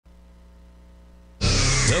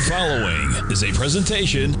The following is a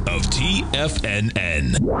presentation of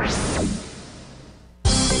TFNN.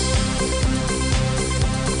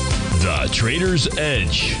 The Trader's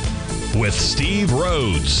Edge with Steve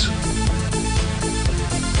Rhodes.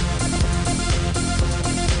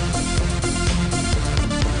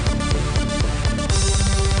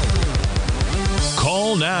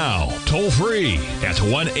 Call now, toll free at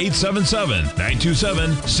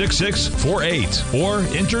 1-877-927-6648 or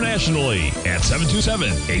internationally at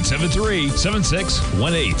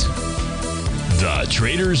 727-873-7618. The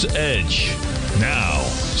Trader's Edge. Now,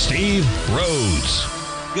 Steve Rhodes.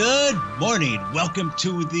 Good morning. Welcome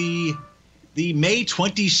to the May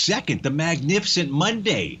 22nd, the magnificent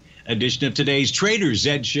Monday edition of today's Trader's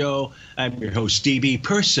Edge show. I'm your host, Stevie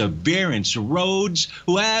Perseverance Rhodes,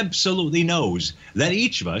 who absolutely knows that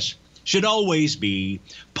each of us should always be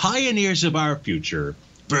pioneers of our future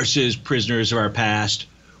versus prisoners of our past.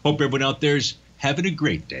 Hope everyone out there's having a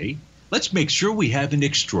great day. Let's make sure we have an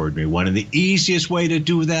extraordinary one. And the easiest way to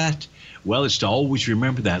do that, well, is to always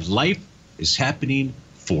remember that life is happening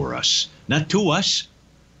for us, not to us.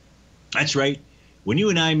 That's right. When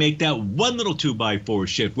you and I make that one little 2x4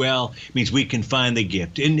 shift, well, it means we can find the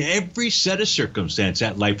gift in every set of circumstance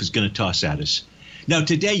that life is going to toss at us. Now,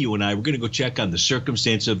 today, you and I, we're going to go check on the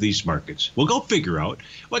circumstance of these markets. We'll go figure out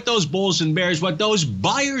what those bulls and bears, what those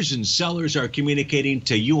buyers and sellers are communicating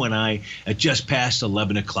to you and I at just past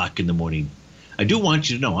 11 o'clock in the morning. I do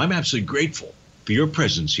want you to know I'm absolutely grateful for your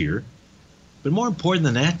presence here. But more important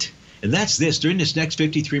than that, and that's this. During this next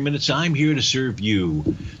 53 minutes, I'm here to serve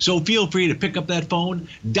you. So feel free to pick up that phone,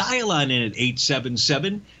 dial on in at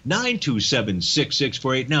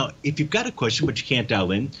 877-927-6648. Now, if you've got a question but you can't dial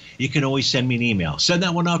in, you can always send me an email. Send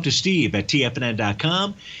that one off to Steve at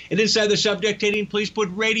TFNN.com. And inside the subject heading, please put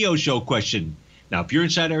radio show question. Now, if you're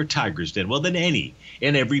inside our Tigers Den, well, then any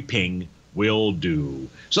and every ping will do.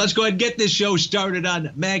 So let's go ahead and get this show started on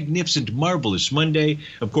magnificent, marvelous Monday.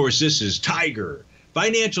 Of course, this is Tiger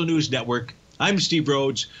Financial News Network. I'm Steve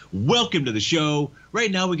Rhodes. Welcome to the show. Right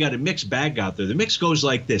now, we got a mixed bag out there. The mix goes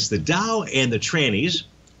like this. The Dow and the trannies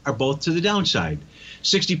are both to the downside.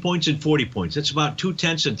 60 points and 40 points. That's about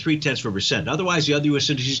 0.2 and 0.3%. Otherwise, the other U.S.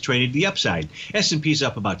 indices trading to the upside. S&P's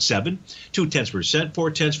up about 7, 0.2%,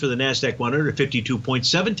 0.4 for the NASDAQ 100,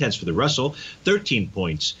 52.7 for the Russell, 13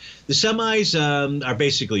 points. The semis are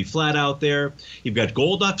basically flat out there. You've got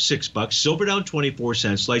gold up $6, silver down 24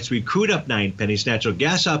 cents, light sweet crude up 9 pennies, natural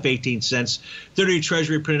gas up 18 cents, 30-year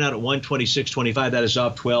Treasury printed out at 126.25. That is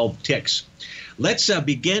off 12 ticks. Let's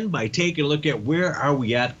begin by taking a look at where are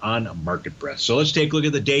we at on market breadth. So let's take a look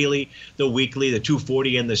at the daily, the weekly, the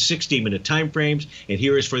 240, and the 60-minute time frames. And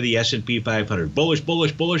here is for the S&P 500. Bullish,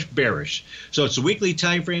 bullish, bullish, bearish. So it's the weekly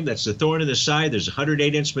time frame. That's the thorn in the side. There's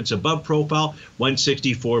 108 instruments above profile,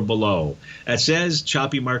 164 below. That says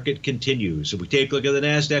choppy market continues. If we take a look at the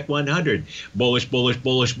NASDAQ 100, bullish, bullish,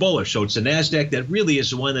 bullish, bullish. So it's the NASDAQ that really is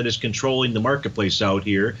the one that is controlling the marketplace out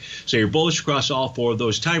here. So you're bullish across all four of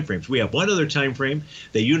those time frames. We have one other time frame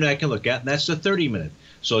that you and I can look at, and that's the 30-minute.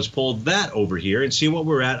 So let's pull that over here and see what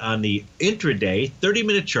we're at on the intraday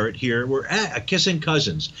 30-minute chart here. We're at a kissing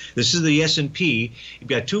cousins. This is the S&P. You've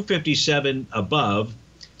got 257 above. It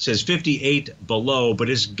says 58 below, but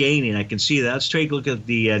it's gaining. I can see that. Let's take a look at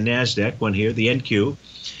the NASDAQ one here, the NQ.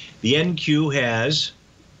 The NQ has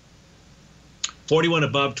 41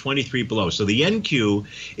 above, 23 below. So the NQ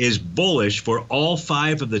is bullish for all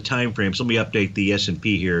 5 of the time frames. Let me update the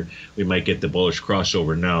S&P here. We might get the bullish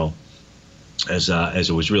crossover now as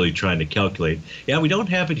it was really trying to calculate. Yeah, we don't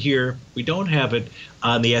have it here. We don't have it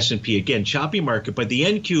on the S&P. Again, choppy market, but the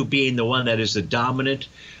NQ being the one that is the dominant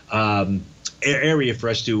area for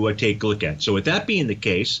us to take a look at. So with that being the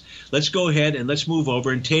case, let's go ahead and let's move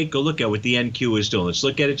over and take a look at what the NQ is doing. Let's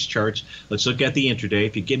look at its charts. Let's look at the intraday.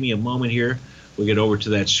 If you give me a moment here, we'll get over to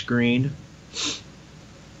that screen.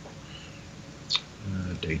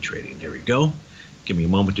 Day trading. There we go. Give me a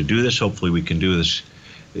moment to do this. Hopefully we can do this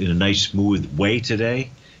in a nice, smooth way today.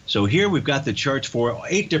 So here we've got the charts for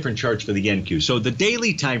 8 different charts for the NQ. So the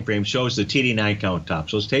daily time frame shows the TD9 count top.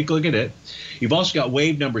 So let's take a look at it. You've also got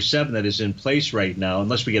wave number 7 that is in place right now,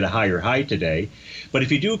 unless we get a higher high today. But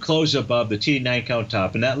if you do close above the TD9 count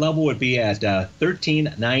top, and that level would be at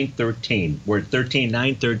 13,913. We're at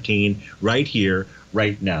 13,913 right here,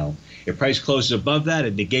 right now. If price closes above that,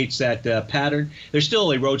 it negates that pattern. There's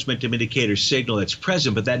still a Rhodes Momentum Indicator signal that's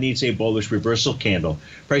present, but that needs a bullish reversal candle.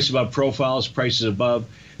 Price above profiles, prices above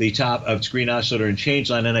the top of screen oscillator and change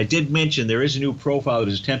line. And I did mention there is a new profile that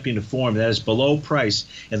is attempting to form that is below price,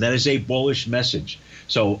 and that is a bullish message.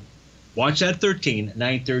 So watch that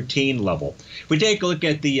 13,913 level. If we take a look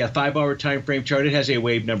at the 5-hour time frame chart, it has a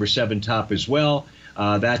wave number 7 top as well.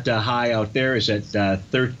 That high out there is at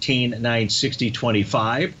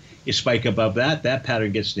 13,960.25. You spike above that, that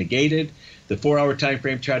pattern gets negated. The 4-hour time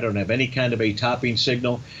frame chart don't have any kind of a topping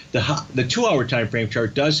signal. The 2-hour time frame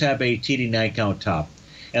chart does have a TD9 count top.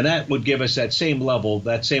 And that would give us that same level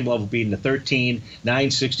being the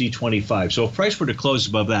 13,960.25. So if price were to close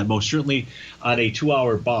above that, most certainly on a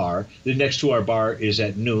 2-hour bar, the next 2-hour bar is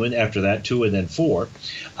at noon, after that 2 and then 4,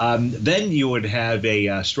 then you would have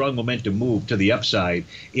a strong momentum move to the upside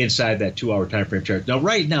inside that 2-hour time frame chart. Now,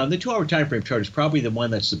 right now, the 2-hour time frame chart is probably the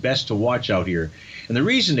one that's the best to watch out here. And the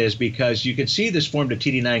reason is because you can see this formed a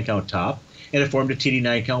TD9 count top, and it formed a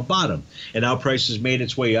TD9 count bottom. And now price has made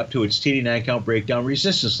its way up to its TD9 count breakdown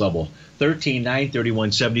resistance level,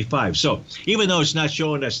 13,931.75. So even though it's not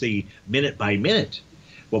showing us the minute by minute,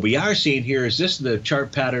 what we are seeing here is this is the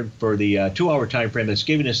chart pattern for the 2-hour time frame that's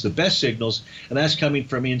giving us the best signals, and that's coming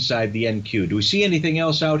from inside the NQ. Do we see anything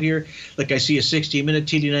else out here? Like I see a 60-minute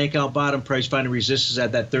TD9 count bottom, price finding resistance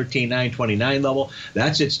at that 13,929 level.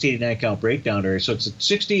 That's its TD9 count breakdown area. So it's the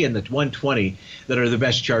 60 and the 120 that are the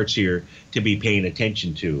best charts here to be paying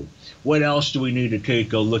attention to. What else do we need to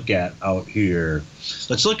take a look at out here?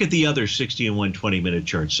 Let's look at the other 60 and 120-minute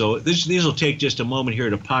charts. So these will take just a moment here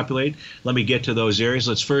to populate. Let me get to those areas.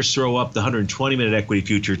 Let's first throw up the 120-minute equity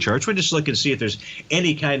future charts. We're just looking to see if there's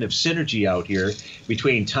any kind of synergy out here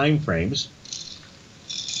between time frames.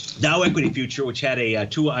 Dow equity future, which had a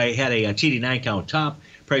TD9 count top,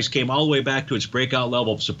 price came all the way back to its breakout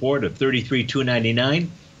level of support of 33,299.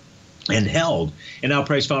 And held, and now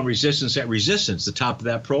price found resistance at resistance, the top of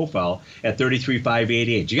that profile at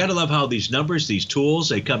 33,588. You got to love how these numbers, these tools,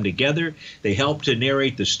 they come together. They help to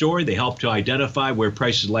narrate the story. They help to identify where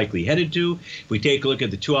price is likely headed to. If we take a look at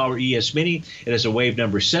the 2-hour ES Mini, it has a wave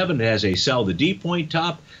number 7. It has a sell the D point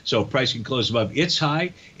top, so price can close above its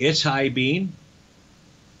high being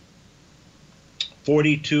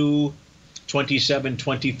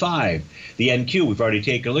 42.27.25. The NQ, we've already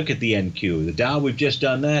taken a look at the NQ. The Dow, we've just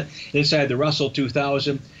done that. Inside the Russell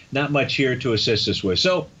 2000, not much here to assist us with.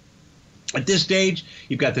 So at this stage,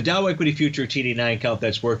 you've got the Dow equity future TD9 count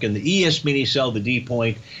that's working, the ES Mini sell the D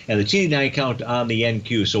point, and the TD9 count on the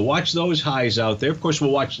NQ. So watch those highs out there. Of course, we'll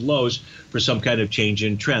watch lows for some kind of change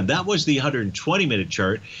in trend. That was the 120-minute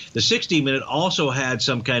chart. The 60-minute also had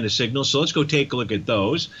some kind of signal, so let's go take a look at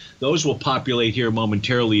those. Those will populate here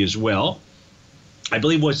momentarily as well. I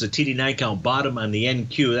believe was the TD9 count bottom on the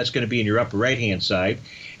NQ. That's going to be in your upper right-hand side,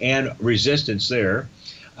 and resistance there.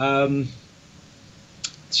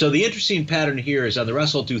 So the interesting pattern here is on the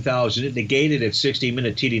Russell 2000, it negated its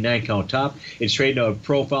 60-minute TD9 count top. It's trading a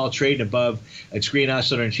profile, trading above its green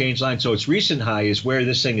oscillator and change line. So its recent high is where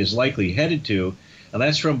this thing is likely headed to. And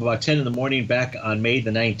that's from about 10 in the morning back on May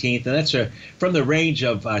the 19th. And that's from the range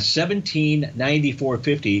of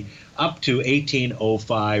 1794.50 up to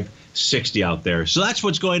 1805.60 out there. So that's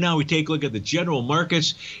what's going on. We take a look at the general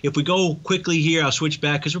markets. If we go quickly here, I'll switch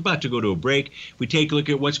back because we're about to go to a break. If we take a look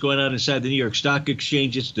at what's going on inside the New York Stock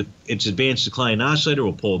Exchange, its advanced decline oscillator.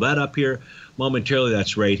 We'll pull that up here momentarily.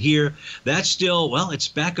 That's right here. That's still, well, it's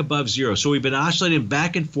back above zero. So we've been oscillating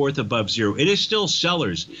back and forth above zero. It is still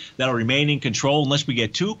sellers that will remain in control unless we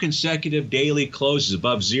get 2 consecutive daily closes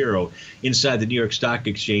above zero inside the New York Stock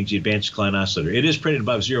Exchange, the advanced decline oscillator. It is printed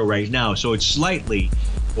above zero right now, so it's slightly,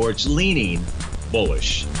 or it's leaning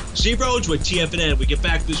bullish. Steve Rhodes with TFNN. We get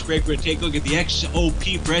back to this break. We're going to take a look at the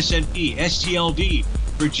XOP for S&P, STLD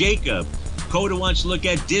for Jacob. Coda wants to look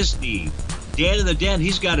at Disney. Dan in the Den,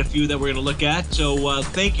 he's got a few that we're going to look at. So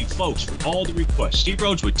thank you, folks, for all the requests. Steve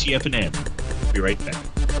Rhodes with TFNN. Be right back.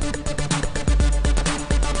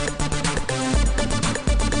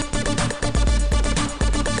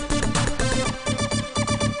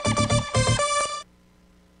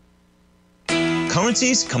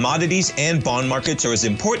 Currencies, commodities, and bond markets are as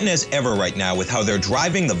important as ever right now with how they're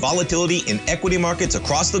driving the volatility in equity markets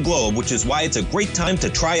across the globe, which is why it's a great time to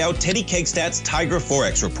try out Teddy Kegstad's Tiger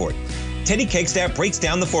Forex Report. Teddy Kegstad breaks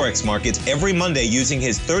down the Forex markets every Monday using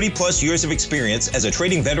his 30-plus years of experience as a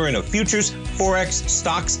trading veteran of futures, Forex,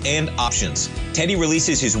 stocks, and options. Teddy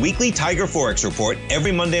releases his weekly Tiger Forex Report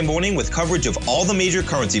every Monday morning with coverage of all the major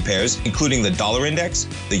currency pairs, including the dollar index,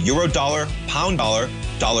 the euro dollar, pound dollar,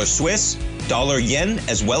 dollar Swiss, dollar yen,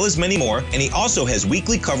 as well as many more, and he also has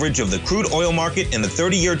weekly coverage of the crude oil market and the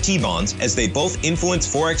 30-year T-bonds, as they both influence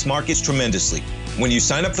Forex markets tremendously. When you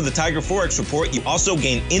sign up for the Tiger Forex Report, you also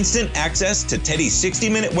gain instant access to Teddy's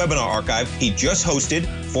 60-minute webinar archive he just hosted,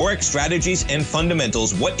 Forex Strategies and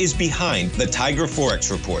Fundamentals, What is Behind the Tiger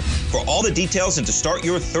Forex Report. For all the details and to start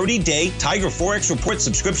your 30-day Tiger Forex Report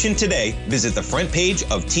subscription today, visit the front page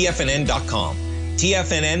of TFNN.com.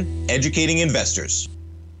 TFNN, educating investors.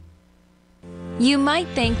 You might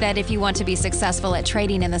think that if you want to be successful at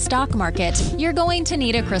trading in the stock market, you're going to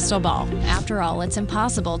need a crystal ball. After all, it's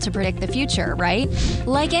impossible to predict the future, right?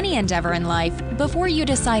 Like any endeavor in life, before you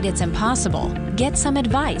decide it's impossible, get some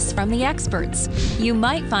advice from the experts. You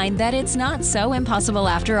might find that it's not so impossible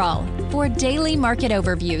after all. For daily market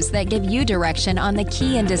overviews that give you direction on the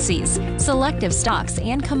key indices, selective stocks,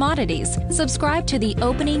 and commodities, subscribe to the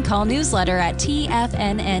Opening Call newsletter at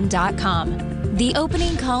TFNN.com. The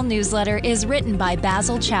Opening Call newsletter is written by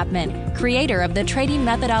Basil Chapman, creator of the trading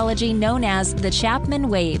methodology known as the Chapman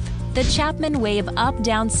Wave. The Chapman Wave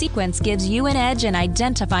up-down sequence gives you an edge in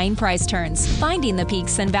identifying price turns, finding the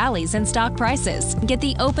peaks and valleys in stock prices. Get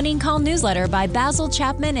the Opening Call newsletter by Basil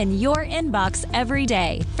Chapman in your inbox every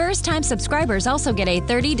day. First-time subscribers also get a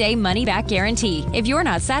 30-day money-back guarantee. If you're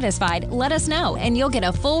not satisfied, let us know, and you'll get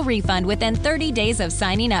a full refund within 30 days of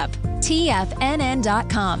signing up.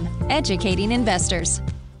 TFNN.com, educating investors.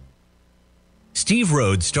 Steve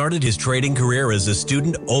Rhodes started his trading career as a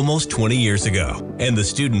student almost 20 years ago, and the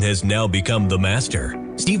student has now become the master.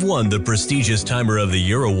 Steve won the prestigious Timer of the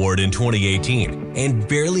Year award in 2018 and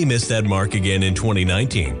barely missed that mark again in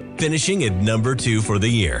 2019, finishing at number 2 for the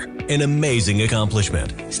year. An amazing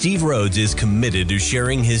accomplishment. Steve Rhodes is committed to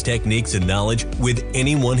sharing his techniques and knowledge with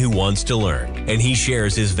anyone who wants to learn, and he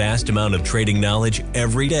shares his vast amount of trading knowledge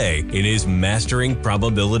every day in his Mastering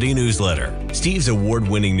Probability newsletter. Steve's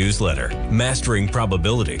award-winning newsletter, Mastering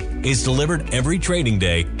Probability, is delivered every trading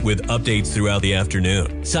day with updates throughout the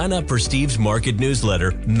afternoon. Sign up for Steve's market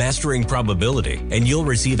newsletter, Mastering Probability, and you'll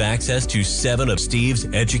receive access to 7 of Steve's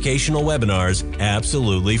educational webinars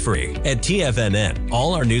absolutely free. At TFNN,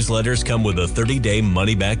 all our newsletters come with a 30-day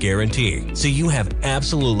money-back guarantee, so you have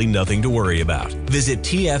absolutely nothing to worry about. Visit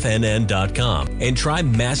TFNN.com and try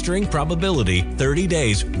Mastering Probability 30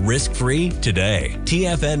 days risk-free today.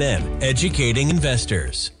 TFNN, educating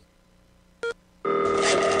investors.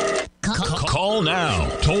 Call now,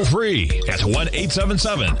 toll free at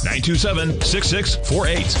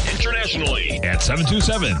 1-877-927-6648. Internationally at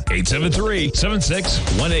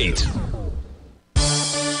 727-873-7618.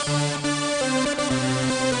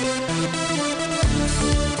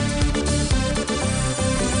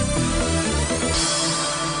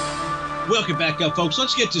 Welcome back up, folks.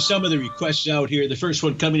 Let's get to some of the requests out here. The first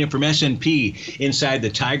one coming in from S&P inside the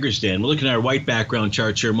Tiger's Den. We're looking at our white background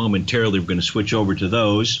charts here momentarily. We're going to switch over to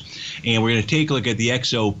those, and we're going to take a look at the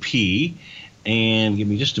XOP. And give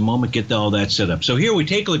me just a moment, get all that set up. So here we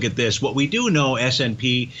take a look at this. What we do know,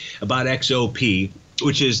 S&P, about XOP,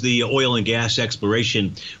 which is the oil and gas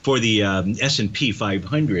exploration for the S&P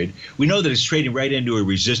 500, we know that it's trading right into a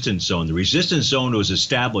resistance zone. The resistance zone was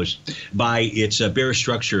established by its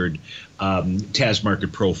bearish-structured TAS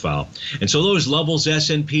market profile. And so those levels,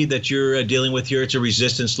 S&P, that you're dealing with here, it's a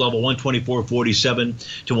resistance level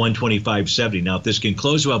 124.47 to 125.70. Now, if this can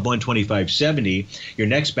close about 125.70, your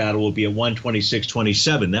next battle will be at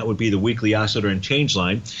 126.27. That would be the weekly oscillator and change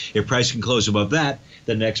line. If price can close above that,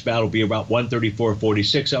 the next battle will be about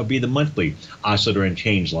 134.46. That would be the monthly oscillator and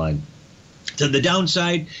change line. To the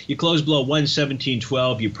downside, you close below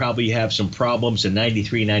 117.12, you probably have some problems, and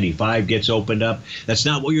 93.95 gets opened up. That's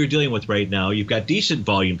not what you're dealing with right now. You've got decent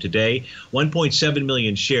volume today, 1.7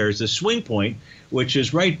 million shares. The swing point, which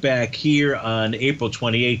is right back here on April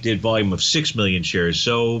 28th, did volume of 6 million shares.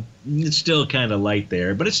 So it's still kind of light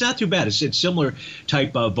there, but it's not too bad. It's similar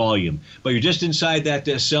type of volume. But you're just inside that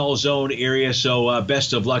sell zone area, so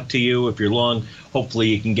best of luck to you. If you're long, hopefully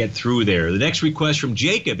you can get through there. The next request from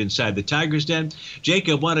Jacob inside the Tiger's Den.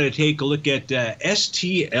 Jacob wanted to take a look at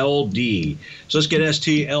STLD. So let's get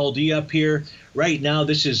STLD up here. Right now,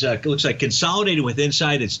 this is looks like consolidated with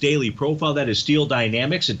inside its daily profile. That is Steel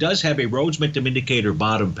Dynamics. It does have a Rhodes Momentum Indicator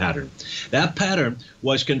bottom pattern. That pattern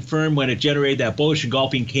was confirmed when it generated that bullish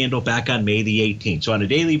engulfing candle back on May the 18th. So on a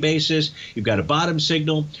daily basis, you've got a bottom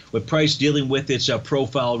signal with price dealing with its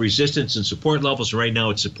profile resistance and support levels. And right now,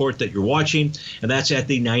 it's support that you're watching, and that's at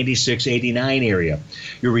the 96.89 area.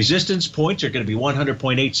 Your resistance points are going to be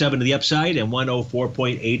 100.87 to the upside and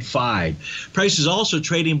 104.85. Price is also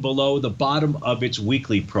trading below the bottom of its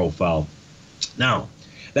weekly profile. Now,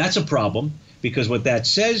 that's a problem, because what that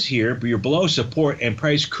says here, you're below support and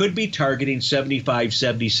price could be targeting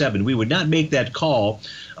 75.77. We would not make that call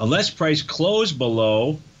unless price closed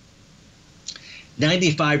below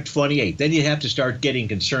 95.28. Then you have to start getting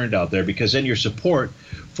concerned out there, because then your support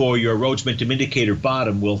for your Rhodes Momentum Indicator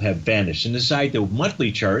bottom will have vanished. And inside the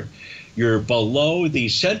monthly chart, you're below the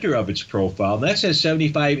center of its profile. That says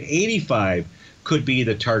 75.85 could be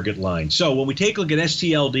the target line. So when we take a look at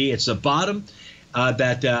STLD, it's the bottom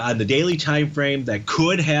that on the daily time frame that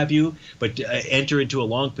could have you but enter into a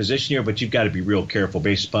long position here, but you've got to be real careful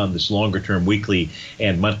based upon this longer term weekly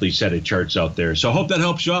and monthly set of charts out there. So I hope that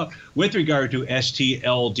helps you out with regard to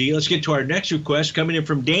STLD. Let's get to our next request coming in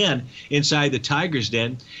from Dan inside the Tigers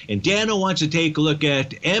Den. And Dan wants to take a look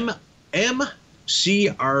at MCRB.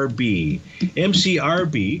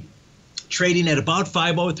 MCRB trading at about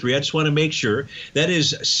 503. I just want to make sure. That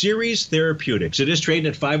is Series Therapeutics. It is trading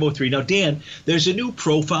at 503. Now, Dan, there's a new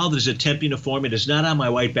profile that is attempting to form. It is not on my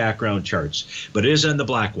white background charts, but it is on the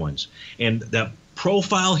black ones. And the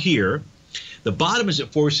profile here, the bottom is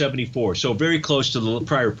at 474, so very close to the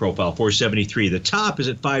prior profile, 473. The top is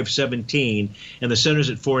at 517, and the center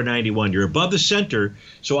is at 491. You're above the center,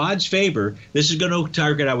 so odds favor. This is going to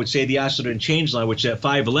target, I would say, the oscillator and change line, which is at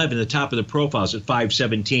 511. The top of the profile is at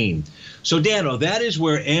 517. So, Dano, that is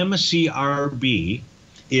where MCRB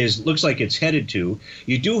looks like it's headed to.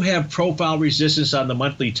 You do have profile resistance on the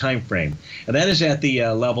monthly time frame, and that is at the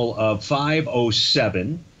level of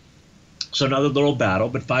 507. So another little battle,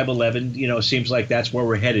 but 511, seems like that's where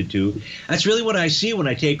we're headed to. That's really what I see when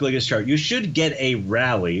I take a look at this chart. You should get a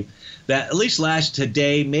rally that at least lasts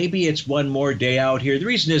today. Maybe it's one more day out here. The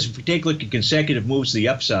reason is if we take a look at consecutive moves to the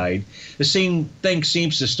upside, the same thing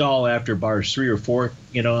seems to stall after bars 3 or 4,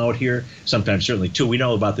 out here. Sometimes certainly 2. We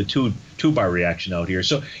know about the two-bar reaction out here.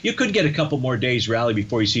 So you could get a couple more days rally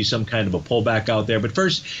before you see some kind of a pullback out there. But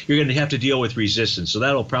first, you're going to have to deal with resistance. So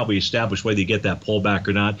that'll probably establish whether you get that pullback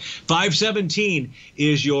or not. 517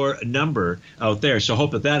 is your number out there. So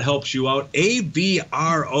hope that helps you out.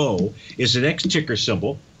 AVRO is the next ticker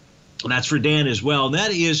symbol. And that's for Dan as well. And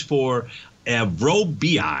that is for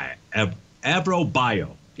AvroBio.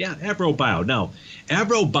 Yeah, AvroBio. Now,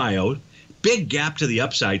 AvroBio, big gap to the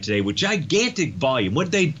upside today with gigantic volume. What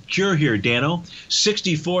did they cure here, Dano?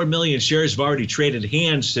 64 million shares have already traded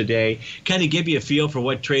hands today. Kind of give you a feel for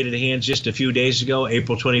what traded hands just a few days ago,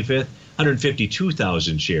 April 25th?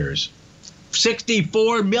 152,000 shares.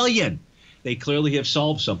 64 million. They clearly have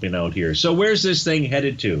solved something out here. So where's this thing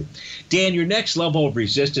headed to? Dan, your next level of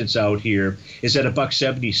resistance out here is at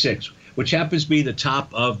 $1.76, which happens to be the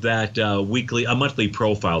top of that monthly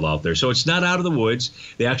profile out there. So it's not out of the woods.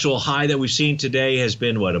 The actual high that we've seen today has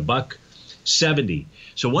been, $1.70.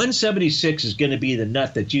 So 176 is going to be the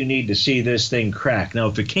nut that you need to see this thing crack. Now,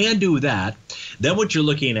 if it can do that, then what you're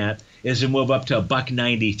looking at is to move up to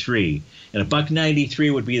 $1.93. And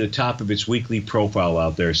 $1.93 would be the top of its weekly profile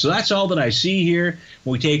out there. So that's all that I see here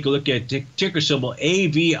when we take a look at ticker symbol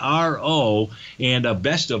AVRO, and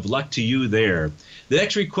best of luck to you there. The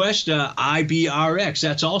next request, IBRX.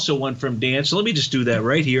 That's also one from Dan. So let me just do that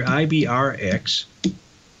right here, IBRX.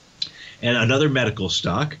 And another medical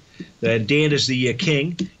stock. Dan is the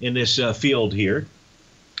king in this field here.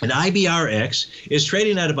 And IBRX is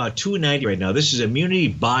trading at about 290 right now. This is Immunity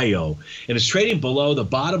Bio, and it's trading below the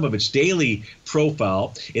bottom of its daily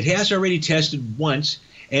profile. It has already tested once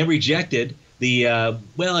and rejected the,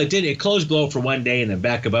 it closed below for 1 day and then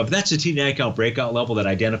back above. That's the T9 count breakout level that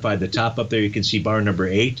identified the top up there. You can see bar number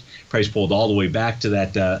 8. Price pulled all the way back to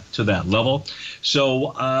that level.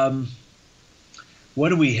 So what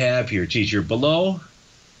do we have here? Geez, you're below.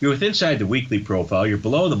 You're within inside the weekly profile. You're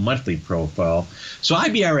below the monthly profile. So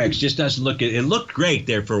IBRX just doesn't look – it looked great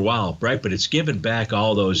there for a while, right? But it's given back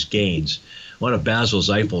all those gains. One of Basil's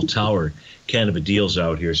Eiffel Tower kind of a deals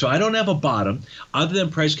out here. So I don't have a bottom other than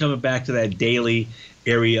price coming back to that daily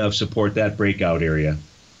area of support, that breakout area.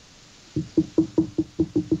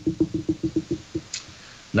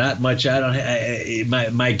 Not much.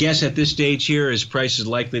 My guess at this stage here is price is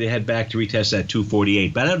likely to head back to retest that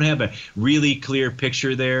 248. But I don't have a really clear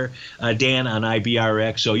picture there, Dan, on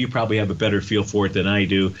IBRX, so you probably have a better feel for it than I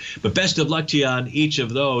do. But best of luck to you on each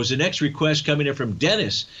of those. The next request coming in from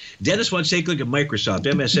Dennis. Dennis wants to take a look at Microsoft.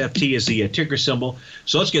 MSFT is the ticker symbol.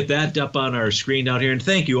 So let's get that up on our screen down here. And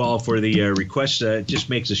thank you all for the requests. It just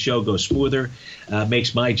makes the show go smoother.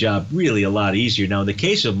 Makes my job really a lot easier. Now, in the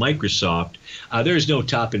case of Microsoft, there is no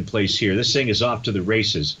top in place here. This thing is off to the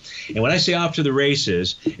races. And when I say off to the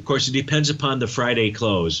races, of course, it depends upon the Friday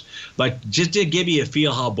close. But just to give you a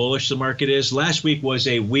feel how bullish the market is, last week was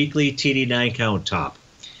a weekly TD9 count top.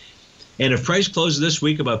 And if price closes this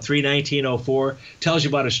week about 319.04, tells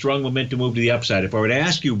you about a strong momentum move to the upside. If I were to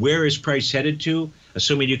ask you where is price headed to,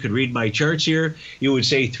 assuming you could read my charts here, you would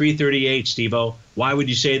say 338, Steve-O. Why would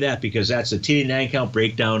you say that? Because that's the TD9 count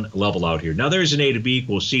breakdown level out here. Now there's an A to B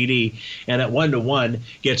equals CD, and that 1-to-1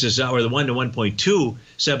 gets us out, or the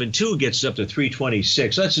 1-to-1.272 gets us up to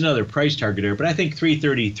 326. So that's another price target there, but I think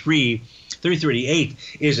 338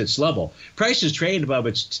 is its level. Price is trading above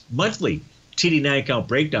its monthly TD9 count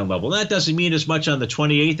breakdown level. That doesn't mean as much on the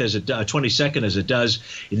 28th as it 22nd as it does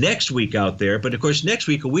next week out there. But, of course, next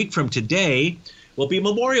week, a week from today, will be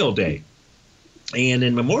Memorial Day. And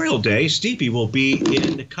in Memorial Day, Stevie will be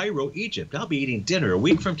in Cairo, Egypt. I'll be eating dinner a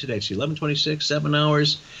week from today. It's 11:26, 7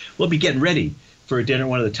 hours. We'll be getting ready for a dinner at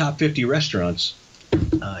one of the top 50 restaurants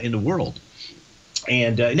in the world.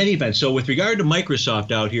 And in any event, so with regard to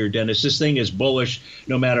Microsoft out here, Dennis, this thing is bullish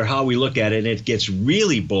no matter how we look at it. And it gets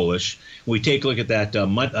really bullish when we take a look at that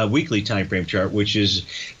weekly time frame chart, which is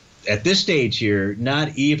at this stage here,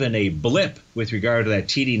 not even a blip with regard to that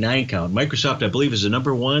TD9 count. Microsoft, I believe, is the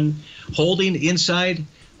number one holding inside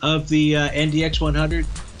of the NDX 100.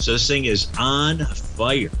 So this thing is on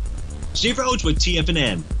fire. Steve Rhodes with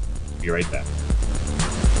TFNN. Be right back.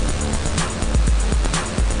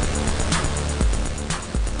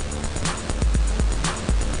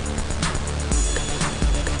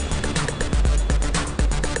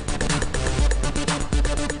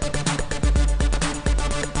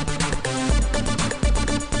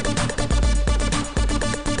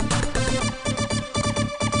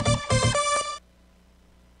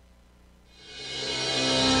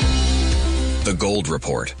 The Gold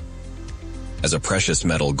Report. As a precious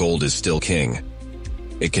metal, gold is still king.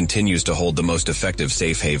 It continues to hold the most effective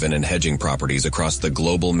safe haven and hedging properties across the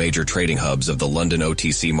global major trading hubs of the London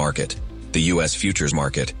OTC market, the U.S. futures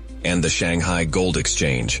market, and the Shanghai Gold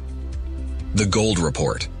Exchange. The Gold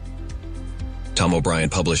Report. Tom O'Brien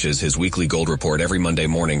publishes his weekly Gold Report every Monday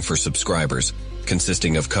morning for subscribers,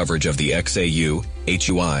 consisting of coverage of the XAU,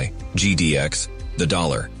 HUI, GDX, the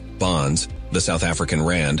dollar, bonds, the South African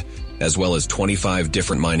rand, as well as 25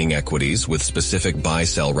 different mining equities with specific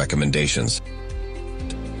buy-sell recommendations.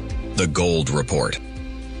 The Gold Report.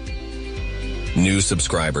 New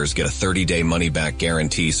subscribers get a 30-day money-back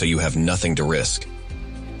guarantee, so you have nothing to risk.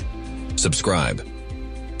 Subscribe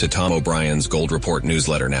to Tom O'Brien's Gold Report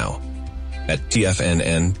newsletter now at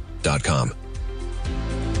TFNN.com.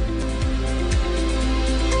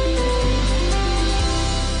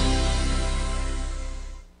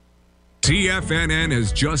 TFNN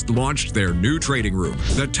has just launched their new trading room,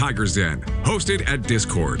 the Tiger's Den. Hosted at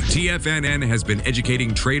Discord, TFNN has been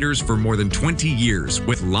educating traders for more than 20 years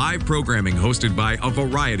with live programming hosted by a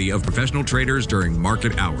variety of professional traders during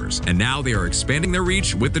market hours. And now they are expanding their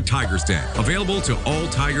reach with the Tiger's Den, available to all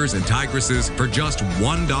tigers and tigresses for just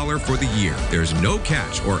 $1 for the year. There's no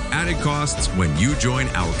catch or added costs when you join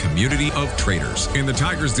our community of traders. In the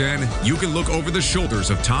Tiger's Den, you can look over the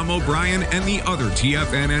shoulders of Tom O'Brien and the other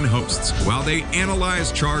TFNN hosts while they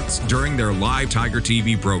analyze charts during their live Tiger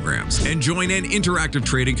TV programs, and join an interactive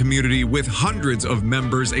trading community with hundreds of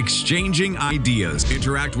members exchanging ideas.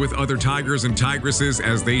 Interact with other tigers and tigresses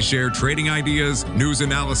as they share trading ideas, news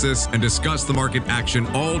analysis, and discuss the market action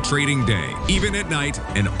all trading day, even at night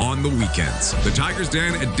and on the weekends. The Tiger's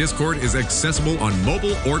Den at Discord is accessible on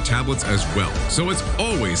mobile or tablets as well, so it's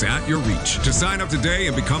always at your reach. To sign up today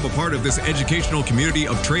and become a part of this educational community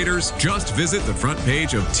of traders, just visit the front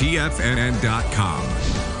page of TFNN.com.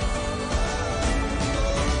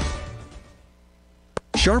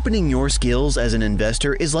 Sharpening your skills as an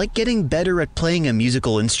investor is like getting better at playing a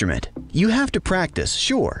musical instrument. You have to practice,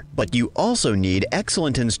 sure, but you also need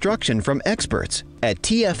excellent instruction from experts. At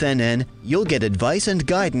TFNN, you'll get advice and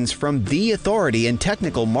guidance from the authority in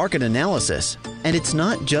technical market analysis. And it's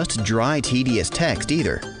not just dry, tedious text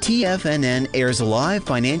either. TFNN airs live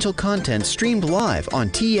financial content streamed live on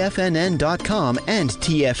TFNN.com and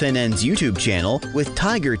TFNN's YouTube channel with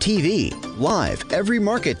Tiger TV, live every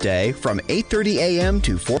market day from 8:30 a.m.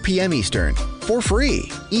 to 4 p.m. Eastern, for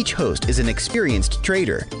free. Each host is an experienced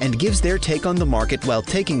trader and gives their take on the market while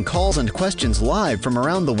taking calls and questions live from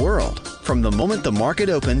around the world. From the moment the market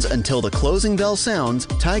opens until the closing bell sounds,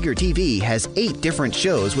 Tiger TV has 8 different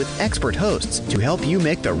shows with expert hosts to help you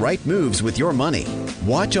make the right moves with your money.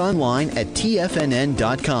 Watch online at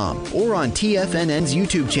TFNN.com or on TFNN's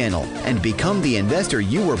YouTube channel and become the investor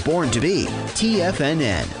you were born to be.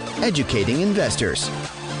 TFNN, educating investors.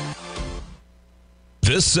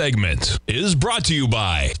 This segment is brought to you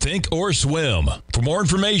by Thinkorswim. For more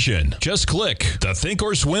information, just click the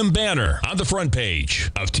Thinkorswim banner on the front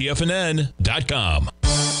page of TFNN.com.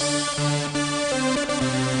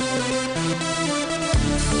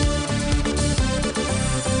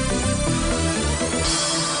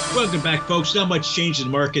 Welcome back, folks. Not much change in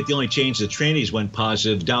the market. The only change, the trannies went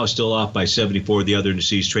positive. Dow still off by 74. The other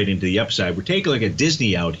indices trading to the upside. We're taking a look at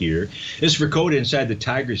Disney out here. This is for Coda inside the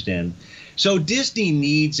Tiger's Den. So Disney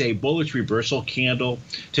needs a bullish reversal candle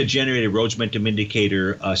to generate a Rhodes Momentum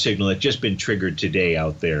Indicator signal that's just been triggered today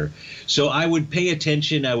out there. So I would pay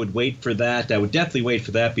attention. I would wait for that. I would definitely wait for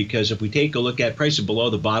that, because if we take a look at prices below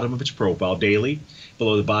the bottom of its profile daily,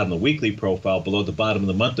 below the bottom of the weekly profile, below the bottom of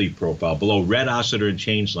the monthly profile, below red oscillator and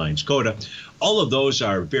change lines, CODA, all of those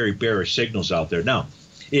are very bearish signals out there. Now,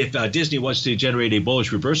 if Disney was to generate a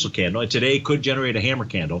bullish reversal candle, and today could generate a hammer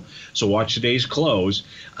candle, so watch today's close,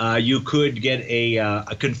 you could get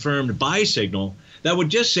a confirmed buy signal that would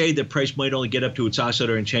just say that price might only get up to its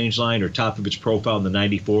oscillator and change line or top of its profile in the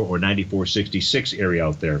 94 or 94.66 area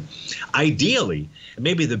out there. Ideally,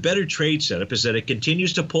 maybe the better trade setup is that it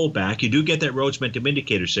continues to pull back. You do get that Rhodes Momentum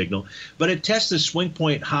Indicator signal, but it tests the swing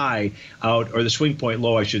point high out, or the swing point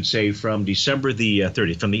low, I should say, from December the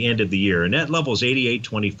 30th, from the end of the year. And that level is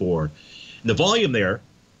 88.24. The volume there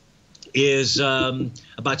is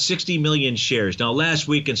about 60 million shares. Now, last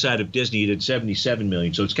week inside of Disney, it did 77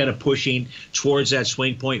 million. So it's kind of pushing towards that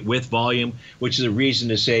swing point with volume, which is a reason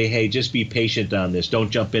to say, hey, just be patient on this.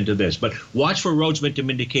 Don't jump into this. But watch for Rhodes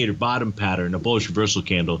Momentum Indicator bottom pattern, a bullish reversal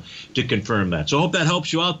candle, to confirm that. So I hope that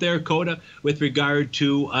helps you out there, CODA, with regard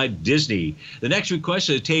to Disney. The next request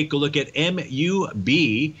is to take a look at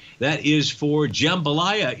MUB. That is for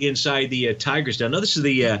jambalaya inside the Tigers Den. Now, this is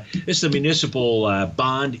the municipal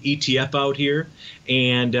bond ETF out here,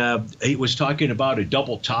 and he was talking about a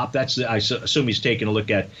double top. That's I assume he's taking a look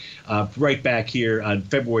at right back here on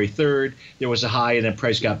February 3rd. There was a high, and then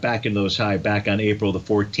price got back in those high back on April the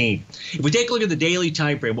 14th. If we take a look at the daily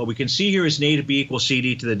time frame, what we can see here is an A to B equals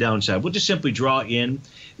CD to the downside. We'll just simply draw in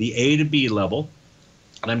the A to B level.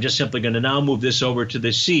 And I'm just simply going to now move this over to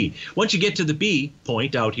the C. Once you get to the B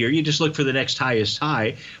point out here, you just look for the next highest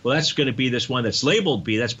high. Well, that's going to be this one that's labeled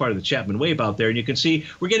B. That's part of the Chapman wave out there. And you can see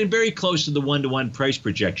we're getting very close to the 1-to-1 price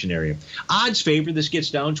projection area. Odds favor this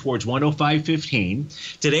gets down towards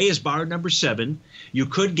 105.15. Today is bar number 7. You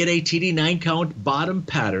could get a TD9 count bottom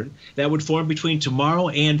pattern that would form between tomorrow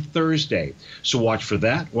and Thursday. So watch for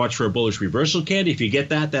that. Watch for a bullish reversal candle. If you get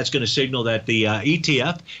that, that's going to signal that the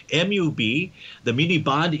ETF, MUB, the mini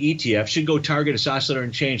bond ETF, should go target its oscillator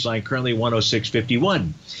and change line, currently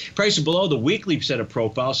 106.51. Price is below the weekly set of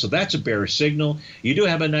profiles, so that's a bearish signal. You do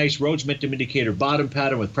have a nice Rhodes Momentum Indicator bottom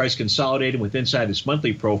pattern with price consolidating with inside its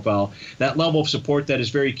monthly profile. That level of support that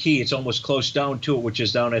is very key. It's almost close down to it, which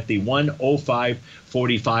is down at the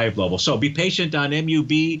 105.45 level. So be patient on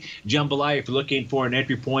MUB, jambalaya. If you're looking for an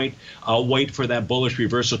entry point, wait for that bullish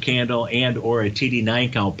reversal candle and or a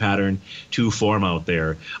TD9 count pattern to form out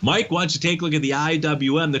there. Mike wants to take a look at the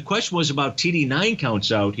IWM. The question was about TD9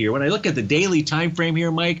 counts out here. When I look at the daily time frame here,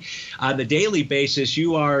 Mike, on the daily basis,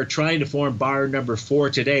 you are trying to form bar number 4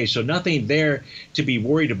 today. So nothing there to be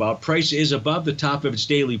worried about. Price is above the top of its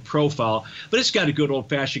daily profile, but it's got a good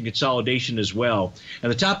old-fashioned consolidation as well.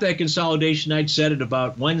 And the top of that consolidation, I'd set at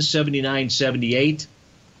about 179.78.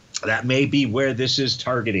 That may be where this is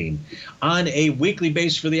targeting. On a weekly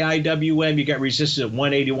basis for the IWM, you got resistance at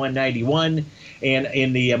 181.91. And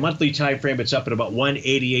in the monthly time frame, it's up at about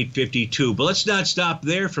 188.52. But let's not stop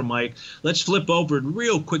there for Mike. Let's flip over and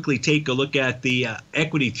real quickly take a look at the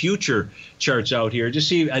equity future charts out here. Just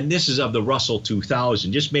see, and this is of the Russell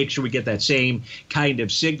 2000. Just make sure we get that same kind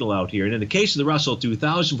of signal out here. And in the case of the Russell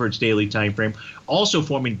 2000 for its daily time frame, also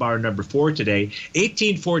forming bar number 4 today,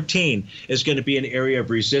 1814 is going to be an area of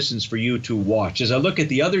resistance for you to watch. As I look at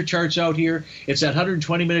the other charts out here, it's that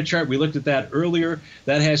 120-minute chart. We looked at that earlier.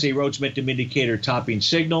 That has a Rhodes Momentum Indicator topping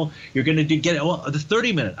signal. You're going to get, well, the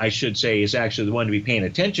 30-minute, I should say, is actually the one to be paying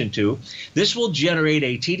attention to. This will generate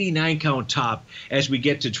a TD9 count top as we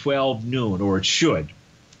get to 12 noon, or it should.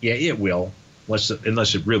 Yeah, it will.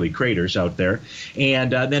 Unless it really craters out there.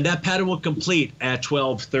 And then that pattern will complete at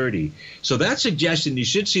 12:30. So that's suggesting you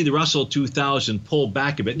should see the Russell 2000 pull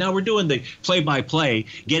back a bit. Now we're doing the play-by-play,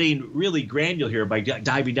 getting really granular here by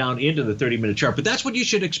diving down into the 30-minute chart. But that's what you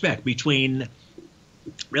should expect between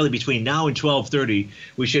now and 12:30.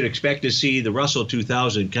 We should expect to see the Russell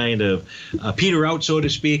 2000 kind of peter out, so to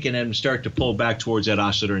speak, and then start to pull back towards that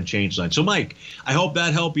oscillator and change line. So, Mike, I hope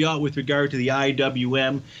that helped you out with regard to the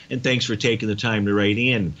IWM, and thanks for taking the time to write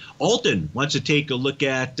in. Alton wants to take a look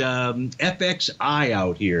at FXI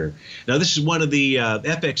out here. Now, this is one of the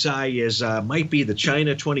FXI is might be the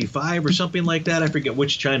China 25 or something like that. I forget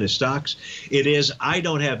which China stocks it is. I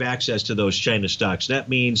don't have access to those China stocks. That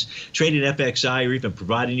means trading FXI or even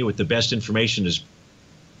providing you with the best information is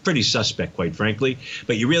pretty suspect, quite frankly.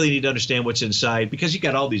 But you really need to understand what's inside because you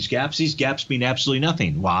got all these gaps. These gaps mean absolutely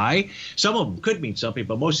nothing. Why? Some of them could mean something,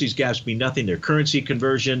 but most of these gaps mean nothing. They're currency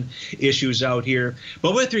conversion issues out here.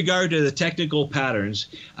 But with regard to the technical patterns,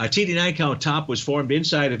 TD9 count top was formed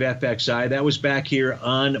inside of FXI. That was back here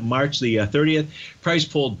on March the 30th. Price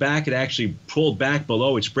pulled back. It actually pulled back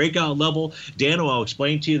below its breakout level. Dano, I'll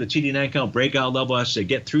explain to you the TD9 count breakout level has to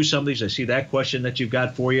get through some of these. I see that question that you've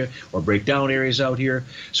got for you, or breakdown areas out here.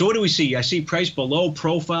 So what do we see? I see price below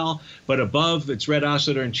profile, but above its red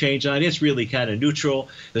oscillator and change line. It's really kind of neutral.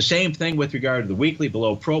 The same thing with regard to the weekly,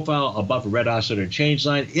 below profile, above a red oscillator and change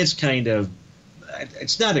line.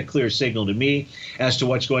 It's not a clear signal to me as to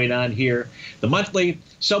what's going on here. The monthly,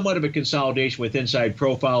 somewhat of a consolidation with inside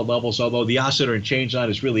profile levels, although the oscillator and change line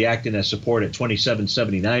is really acting as support at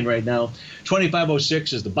 27.79 right now.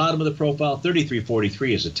 25.06 is the bottom of the profile.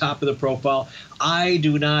 33.43 is the top of the profile. I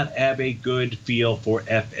do not have a good feel for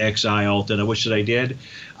FXI Alton. I wish that I did.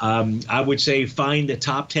 I would say find the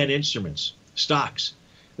top 10 instruments, stocks,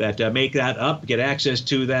 that make that up, get access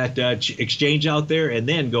to that exchange out there, and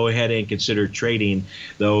then go ahead and consider trading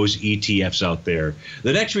those ETFs out there.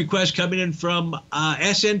 The next request coming in from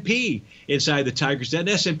S&P inside the Tigers Den.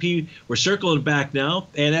 S&P, we're circling back now,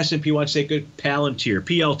 and S&P wants to take a Palantir.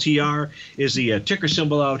 PLTR is the ticker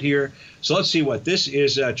symbol out here. So let's see what this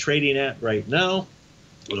is trading at right now.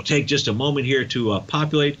 It'll take just a moment here to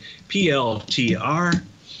populate. PLTR.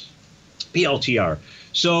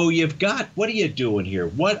 So you've got, what are you doing here?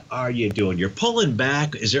 What are you doing? You're pulling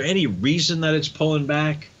back. Is there any reason that it's pulling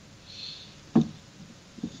back?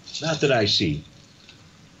 Not that I see.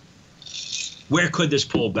 Where could this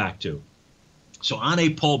pull back to? So on a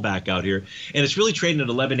pullback out here, and it's really trading at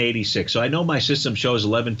 11.86. So I know my system shows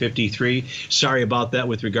 11.53. Sorry about that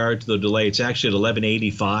with regard to the delay. It's actually at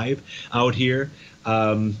 11.85 out here.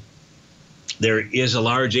 There is a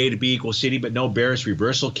large A to B equals C, but no bearish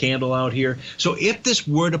reversal candle out here. So if this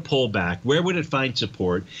were to pull back, where would it find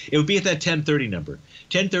support? It would be at that 1030 number.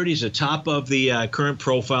 1030 is the top of the current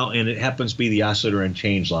profile, and it happens to be the oscillator and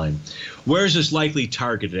change line. Where is this likely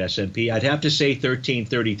target at S&P? I'd have to say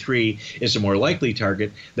 1333 is a more likely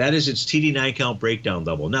target. That is its TD9 count breakdown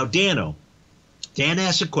level. Now, Dan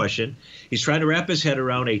asked a question. He's trying to wrap his head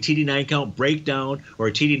around a TD9 count breakdown or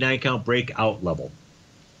a TD9 count breakout level.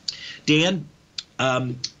 Dan,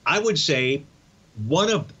 I would say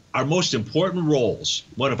one of our most important roles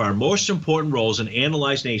in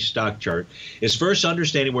analyzing a stock chart is first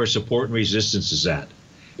understanding where support and resistance is at.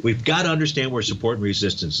 We've got to understand where support and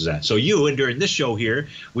resistance is at. So and during this show here,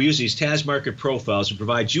 we use these TAS market profiles to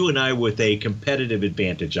provide you and I with a competitive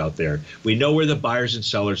advantage out there. We know where the buyers and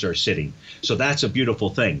sellers are sitting. So that's a beautiful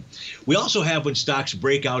thing. We also have when stocks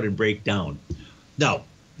break out and break down. Now,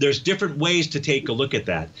 there's different ways to take a look at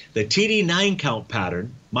that. The TD9 count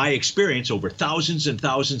pattern, my experience over thousands and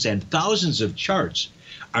thousands and thousands of charts,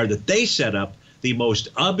 are that they set up the most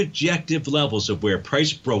objective levels of where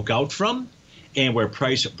price broke out from and where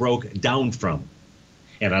price broke down from.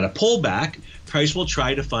 And on a pullback, price will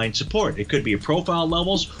try to find support. It could be at profile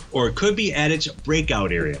levels or it could be at its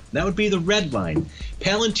breakout area. That would be the red line.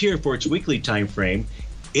 Palantir, for its weekly time frame,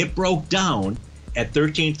 it broke down at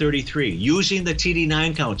 1333 using the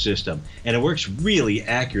TD9 count system, and it works really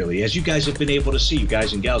accurately, as you guys have been able to see, you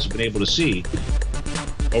guys and gals have been able to see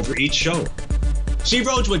over each show. Steve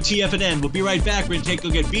Rhodes with TFNN. We'll be right back. We're going to take a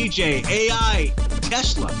look at BJ, AI,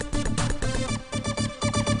 Tesla.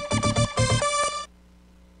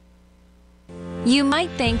 You might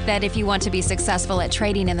think that if you want to be successful at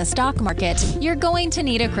trading in the stock market, you're going to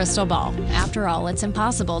need a crystal ball. After all, it's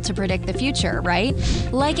impossible to predict the future, right?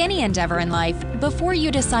 Like any endeavor in life, before you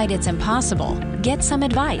decide it's impossible, get some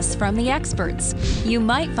advice from the experts. You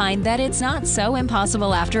might find that it's not so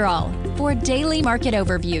impossible after all. For daily market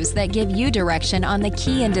overviews that give you direction on the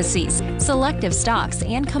key indices, selective stocks,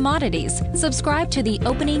 and commodities, subscribe to the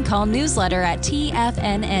Opening Call newsletter at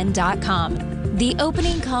TFNN.com. The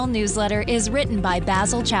Opening Call newsletter is written by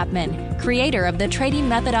Basil Chapman, creator of the trading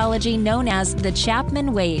methodology known as the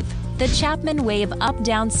Chapman Wave. The Chapman Wave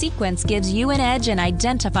up-down sequence gives you an edge in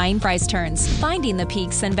identifying price turns, finding the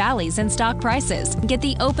peaks and valleys in stock prices. Get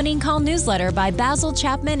the Opening Call newsletter by Basil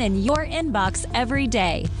Chapman in your inbox every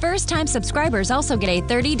day. First-time subscribers also get a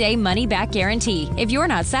 30-day money-back guarantee. If you're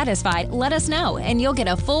not satisfied, let us know, and you'll get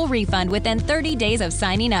a full refund within 30 days of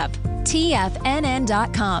signing up.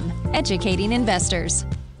 TFNN.com, educating investors.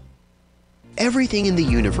 Everything in the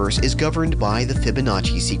universe is governed by the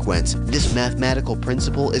Fibonacci sequence. This mathematical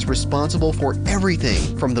principle is responsible for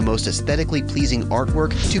everything from the most aesthetically pleasing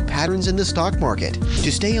artwork to patterns in the stock market.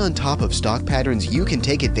 To stay on top of stock patterns you can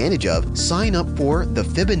take advantage of, sign up for the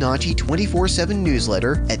Fibonacci 24/7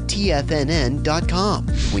 newsletter at TFNN.com.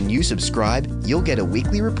 When you subscribe, you'll get a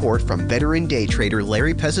weekly report from veteran day trader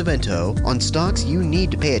Larry Pesavento on stocks you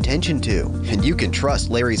need to pay attention to. And you can trust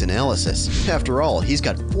Larry's analysis. After all, he's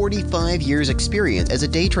got 45 years experience as a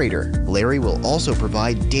day trader. Larry will also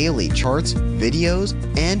provide daily charts, videos,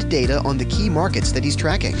 and data on the key markets that he's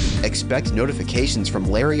tracking. Expect notifications from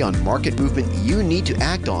Larry on market movement you need to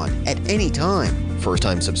act on at any time.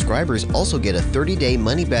 First-time subscribers also get a 30-day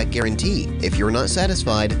money-back guarantee. If you're not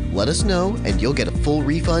satisfied, let us know and you'll get a full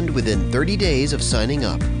refund within 30 days of signing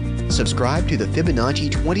up. Subscribe to the Fibonacci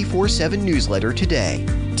 24/7 newsletter today.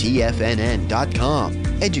 TFNN.com,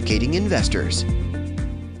 educating investors.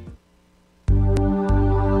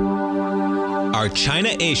 Are China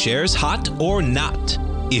A-shares hot or not?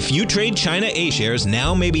 If you trade China A-shares,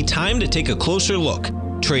 now may be time to take a closer look.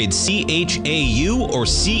 Trade CHAU or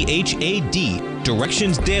CHAD,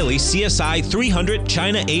 Directions Daily CSI 300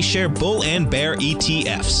 China A-share Bull and Bear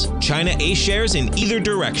ETFs. China A-shares in either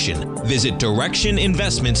direction. Visit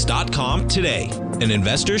directioninvestments.com today. An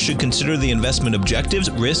investor should consider the investment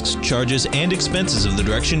objectives, risks, charges, and expenses of the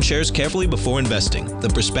Direction shares carefully before investing. The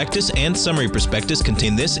prospectus and summary prospectus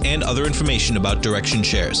contain this and other information about Direction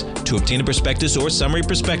shares. To obtain a prospectus or summary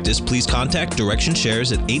prospectus, please contact Direction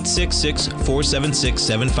shares at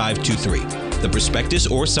 866-476-7523. The prospectus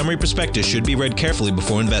or summary prospectus should be read carefully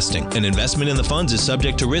before investing. An investment in the funds is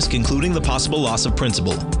subject to risk, including the possible loss of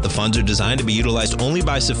principal. The funds are designed to be utilized only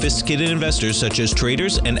by sophisticated investors such as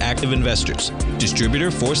traders and active investors.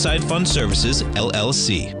 Distributor Foreside Fund Services,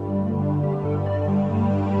 LLC.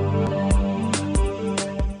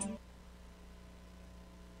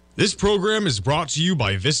 This program is brought to you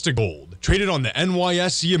by Vista Gold, traded on the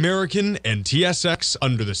NYSE American and TSX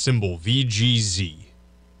under the symbol VGZ.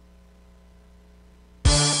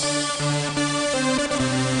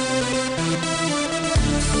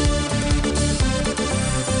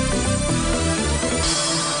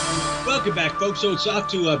 Welcome back, folks. So it's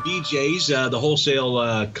off to BJ's, the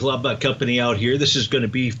wholesale club company out here. This is going to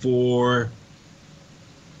be for...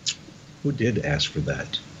 Who did ask for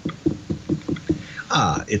that?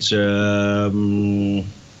 It's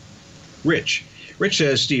Rich. Rich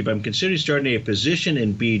says, Steve, I'm considering starting a position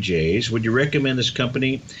in BJ's. Would you recommend this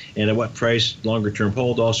company and at what price longer-term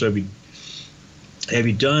hold? Also, have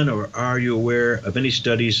you done or are you aware of any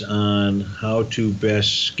studies on how to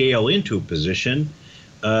best scale into a position?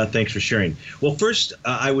 Thanks for sharing. Well, first,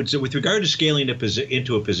 I would say with regard to scaling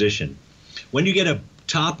into a position, when you get a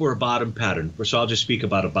top or a bottom pattern, so I'll just speak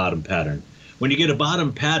about a bottom pattern. When you get a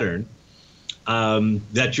bottom pattern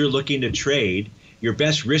that you're looking to trade, your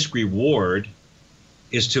best risk reward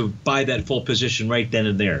is to buy that full position right then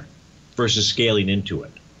and there versus scaling into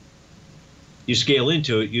it. You scale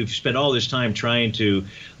into it, you've spent all this time trying to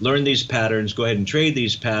learn these patterns, go ahead and trade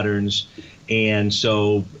these patterns, and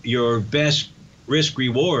so your best risk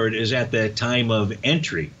reward is at the time of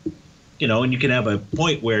entry. You know, and you can have a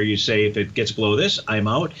point where you say, if it gets below this, I'm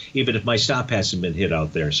out, even if my stop hasn't been hit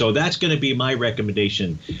out there. So that's going to be my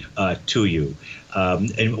recommendation to you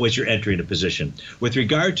and as you're entering a position. With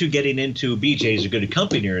regard to getting into BJ's, a good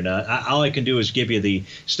company or not, all I can do is give you the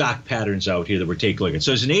stock patterns out here that we're taking a look at.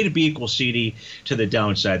 So there's an A to B equals CD to the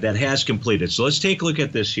downside. That has completed. So let's take a look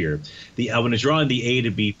at this here. I'm going to draw in the A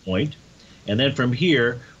to B point. And then from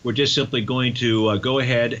here, we're just simply going to go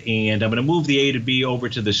ahead and I'm going to move the A to B over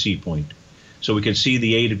to the C point. So we can see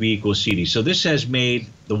the A to B equals CD. So this has made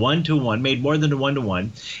the 1-to-1, made more than a 1-to-1,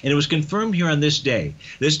 and it was confirmed here on this day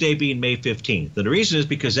being May 15th. And the reason is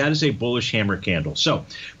because that is a bullish hammer candle. So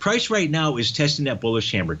price right now is testing that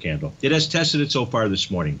bullish hammer candle. It has tested it so far this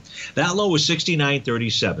morning. That low was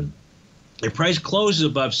 69.37. The price closes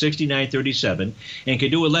above 69.37 and can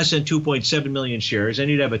do it less than 2.7 million shares, and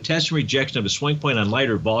you'd have a test and rejection of a swing point on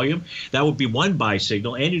lighter volume. That would be one buy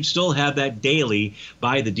signal, and you'd still have that daily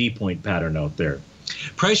buy the D point pattern out there.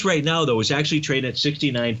 Price right now, though, is actually trading at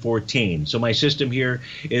 69.14. So my system here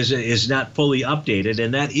is not fully updated,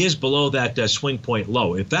 and that is below that swing point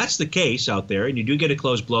low. If that's the case out there, and you do get a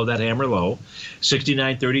close below that hammer low,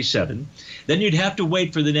 69.37, then you'd have to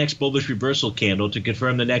wait for the next bullish reversal candle to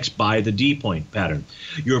confirm the next buy the D point pattern.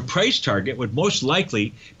 Your price target would most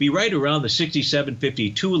likely be right around the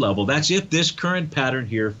 67.52 level. That's if this current pattern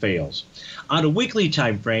here fails. On a weekly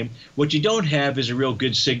time frame, what you don't have is a real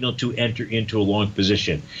good signal to enter into a long position.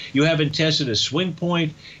 position. You haven't tested a swing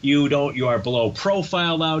point. You are below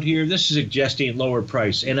profile out here. This is suggesting lower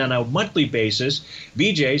price. And on a monthly basis,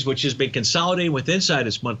 VJ's, which has been consolidating with inside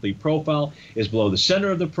its monthly profile, is below the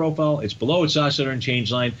center of the profile. It's below its oscillator and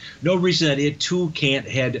change line. No reason that it too can't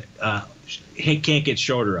get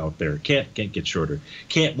shorter out there. Can't get shorter.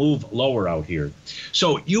 Can't move lower out here.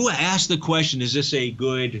 So you asked the question, is this a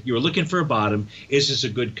good, you were looking for a bottom, is this a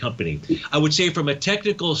good company? I would say from a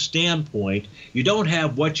technical standpoint, you don't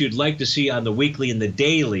have what you'd like to see on the weekly and the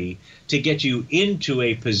daily to get you into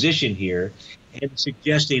a position here and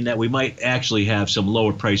suggesting that we might actually have some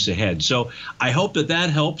lower price ahead. So I hope that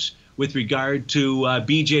helps with regard to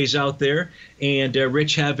BJ's out there. And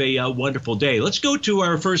Rich, have a wonderful day. Let's go to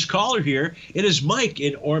our first caller here. It is Mike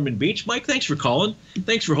in Ormond Beach. Mike, thanks for calling.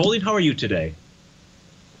 Thanks for holding. How are you today?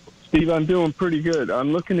 Steve, I'm doing pretty good.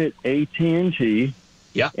 I'm looking at AT&T.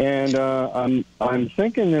 Yeah. And I'm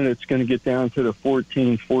thinking that it's going to get down to the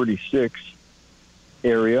 1446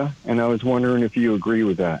 area. And I was wondering if you agree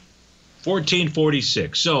with that.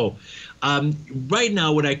 1446. So right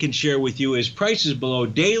now what I can share with you is prices below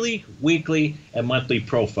daily, weekly, and monthly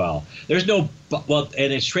profile. There's no, well,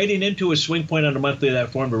 and it's trading into a swing point on a monthly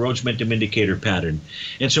that formed a Rhodes momentum indicator pattern.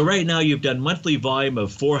 And so right now you've done monthly volume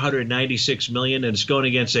of 496 million, and it's going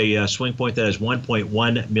against a swing point that has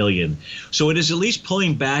 1.1 million. So it is at least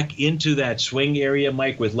pulling back into that swing area,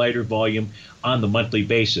 Mike, with lighter volume on the monthly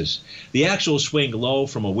basis. The actual swing low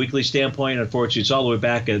from a weekly standpoint, unfortunately, it's all the way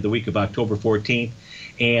back at the week of October 14th.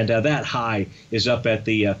 And that high is up at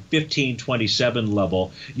the 1527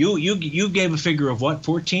 level. You gave a figure of what,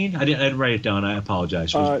 14? I didn't write it down. I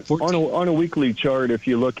apologize. On a weekly chart, if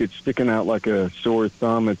you look, it's sticking out like a sore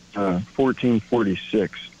thumb. It's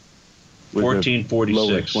 1446. 1446.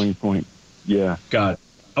 Lower swing point. Yeah. Got it.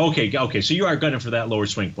 Okay. So you are gunning for that lower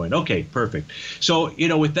swing point. Okay, perfect. So,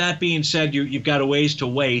 with that being said, you've got a ways to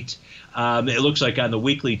wait. It looks like on the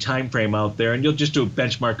weekly time frame out there, and you'll just do a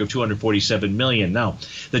benchmark of 247 million. Now,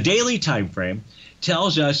 the daily time frame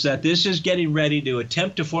tells us that this is getting ready to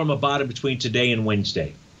attempt to form a bottom between today and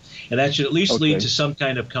Wednesday. And that should at least lead to some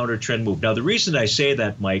kind of counter trend move. Now, the reason I say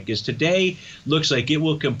that, Mike, is today looks like it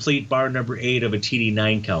will complete bar number 8 of a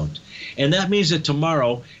TD9 count. And that means that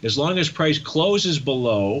tomorrow, as long as price closes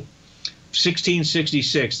below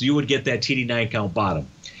 1666, you would get that TD9 count bottom.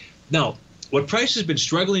 Now, what price has been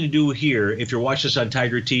struggling to do here, if you're watching this on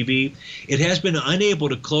Tiger TV, it has been unable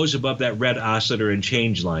to close above that red oscillator and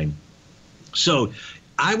change line. So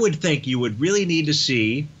I would think you would really need to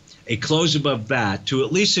see a close above that to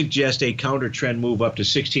at least suggest a counter trend move up to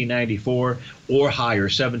 1694 or higher.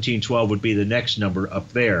 1712 would be the next number up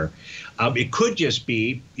there. It could just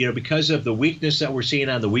be, because of the weakness that we're seeing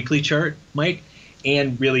on the weekly chart, Mike,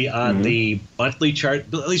 and really on the monthly chart,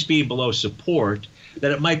 at least being below support,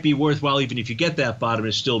 that it might be worthwhile, even if you get that bottom,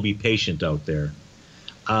 to still be patient out there.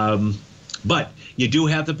 But you do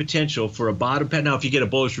have the potential for a bottom pattern. Now, if you get a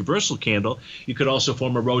bullish reversal candle, you could also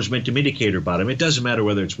form a Rhodes momentum indicator bottom. It doesn't matter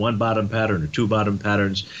whether it's one bottom pattern or two bottom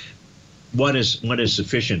patterns. One is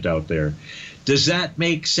sufficient out there. Does that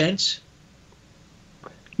make sense?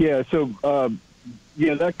 Yeah. So,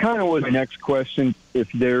 that kind of was my next question.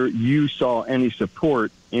 If you saw any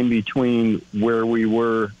support in between where we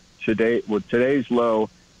were today with today's low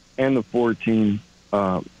and the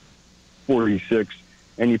 1446,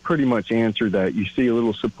 and you pretty much answered that. You see a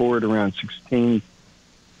little support around 16.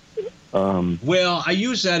 Well, I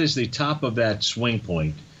use that as the top of that swing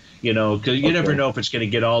point, because you never know if it's going to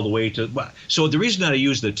get all the way to. So the reason that I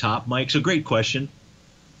use the top, Mike, so great question.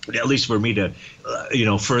 At least for me to,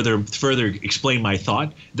 further explain my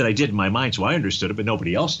thought that I did in my mind, so I understood it, but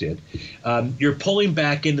nobody else did. You're pulling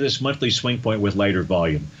back into this monthly swing point with lighter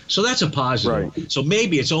volume, so that's a positive. Right. So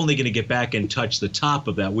maybe it's only going to get back and touch the top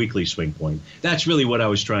of that weekly swing point. That's really what I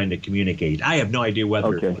was trying to communicate. I have no idea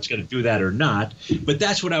whether it's going to do that or not, but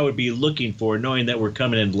that's what I would be looking for, knowing that we're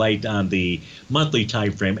coming in light on the monthly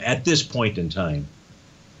time frame at this point in time.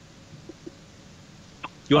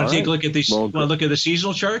 You want to take a look at these? Want to look at the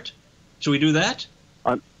seasonal chart? Should we do that?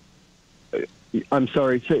 I'm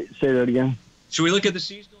sorry. Say that again. Should we look at the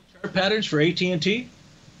seasonal chart patterns for AT&T?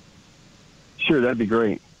 Sure, that'd be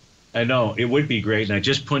great. I know it would be great, and I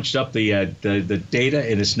just punched up the data,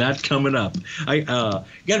 and it's not coming up. You got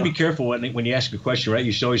to be careful when you ask a question, right?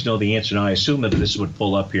 You should always know the answer. Now, I assume that this would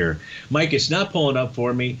pull up here, Mike. It's not pulling up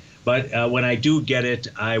for me. But when I do get it,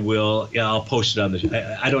 I'll post it on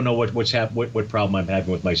the. I don't know what problem I'm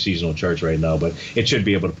having with my seasonal charts right now, but it should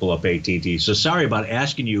be able to pull up AT&T. So sorry about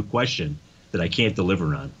asking you a question that I can't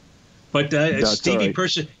deliver on. But it's Stevie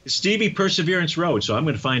Perseverance Road, so I'm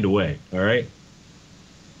going to find a way. All right.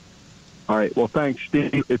 All right. Well, thanks,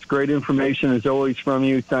 Steve. It's great information as always from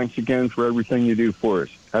you. Thanks again for everything you do for us.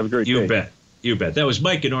 Have a great day. You bet. You bet. That was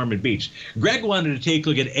Mike in Ormond Beach. Greg wanted to take a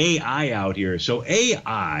look at AI out here. So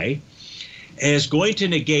AI is going to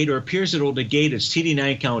negate, or appears it will negate, its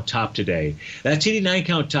TD9 count top today. That TD9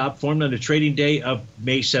 count top formed on the trading day of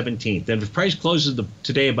May 17th. And if the price closes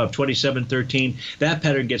today above 27.13, that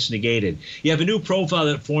pattern gets negated. You have a new profile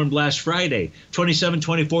that formed last Friday.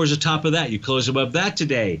 27.24 is the top of that. You close above that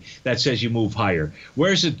today. That says you move higher.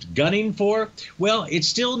 Where is it gunning for? Well, it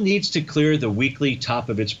still needs to clear the weekly top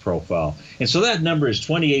of its profile. And so that number is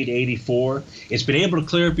 28.84. It's been able to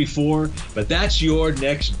clear it before, but that's your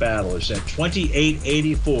next battle. It's at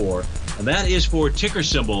 28.84, and that is for ticker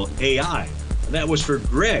symbol AI. And that was for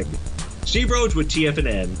Greg. Steve Rhodes with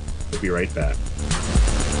TFNN. We'll be right back.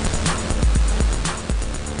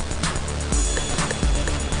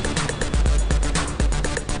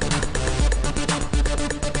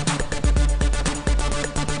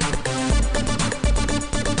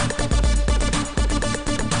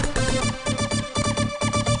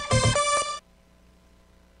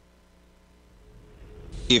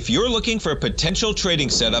 If you're looking for potential trading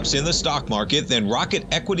setups in the stock market, then Rocket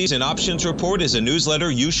Equities and Options Report is a newsletter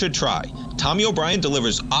you should try. Tommy O'Brien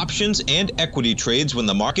delivers options and equity trades when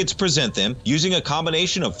the markets present them, using a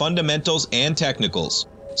combination of fundamentals and technicals.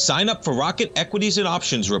 Sign up for Rocket Equities and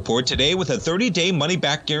Options Report today with a 30-day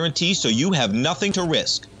money-back guarantee, so you have nothing to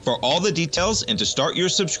risk. For all the details and to start your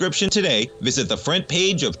subscription today, visit the front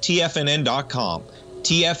page of TFNN.com.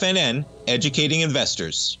 TFNN, educating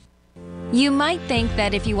investors. You might think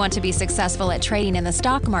that if you want to be successful at trading in the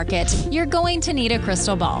stock market, you're going to need a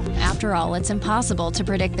crystal ball. After all, it's impossible to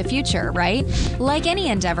predict the future, right? Like any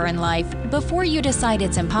endeavor in life, before you decide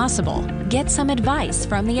it's impossible, get some advice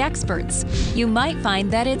from the experts. You might find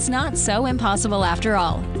that it's not so impossible after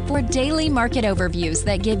all. For daily market overviews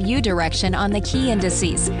that give you direction on the key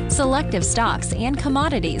indices, selective stocks, and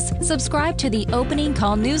commodities, subscribe to the Opening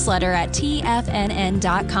Call newsletter at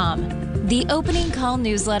TFNN.com. The Opening Call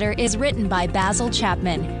newsletter is written by Basil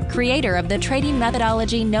Chapman, creator of the trading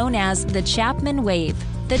methodology known as the Chapman Wave.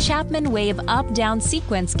 The Chapman Wave up-down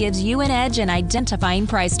sequence gives you an edge in identifying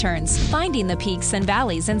price turns, finding the peaks and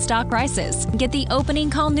valleys in stock prices. Get the Opening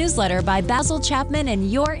Call newsletter by Basil Chapman in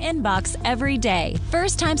your inbox every day.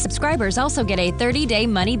 First-time subscribers also get a 30-day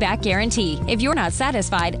money-back guarantee. If you're not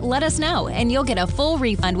satisfied, let us know, and you'll get a full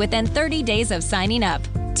refund within 30 days of signing up.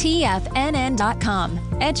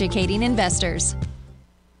 TFNN.com, educating investors.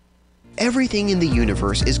 Everything in the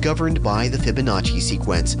universe is governed by the Fibonacci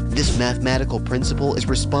sequence. This mathematical principle is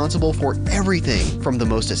responsible for everything from the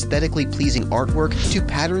most aesthetically pleasing artwork to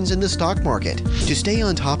patterns in the stock market. To stay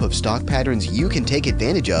on top of stock patterns you can take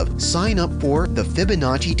advantage of, sign up for the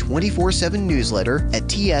Fibonacci 24/7 newsletter at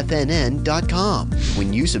TFNN.com.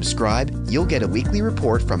 When you subscribe, you'll get a weekly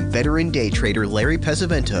report from veteran day trader Larry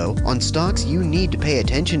Pesavento on stocks you need to pay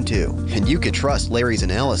attention to. And you can trust Larry's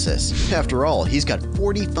analysis. After all, he's got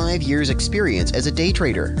 45 years experience as a day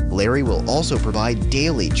trader. Larry will also provide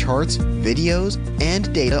daily charts, videos,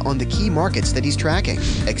 and data on the key markets that he's tracking.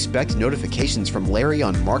 Expect notifications from Larry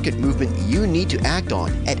on market movement you need to act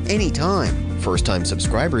on at any time. First-time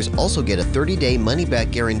subscribers also get a 30-day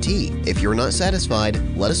money-back guarantee. If you're not satisfied,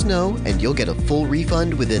 let us know and you'll get a full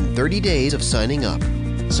refund within 30 days of signing up.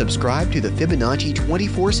 Subscribe to the Fibonacci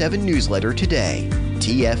 24/7 newsletter today.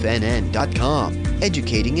 TFNN.com,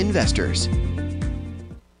 educating investors.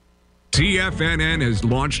 TFNN has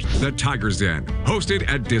launched the Tiger's Den. Hosted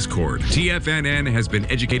at Discord, TFNN has been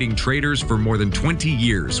educating traders for more than 20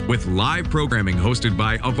 years with live programming hosted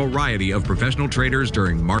by a variety of professional traders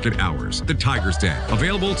during market hours. The Tiger's Den,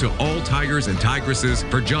 available to all tigers and tigresses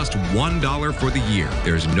for just $1 for the year.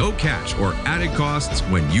 There's no catch or added costs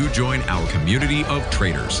when you join our community of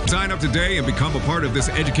traders. Sign up today and become a part of this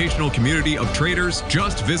educational community of traders.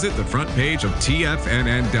 Just visit the front page of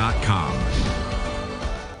TFNN.com.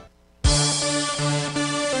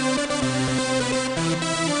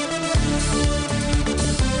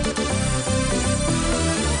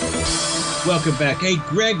 Welcome back. Hey,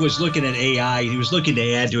 Greg was looking at AI. He was looking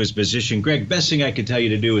to add to his position. Greg, best thing I can tell you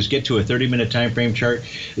to do is get to a 30-minute time frame chart.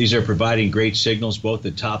 These are providing great signals, both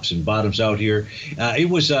the tops and bottoms out here. It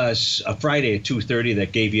was a Friday at 2:30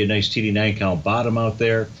 that gave you a nice TD9 count bottom out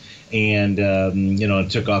there. And, it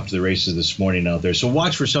took off to the races this morning out there. So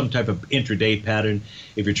watch for some type of intraday pattern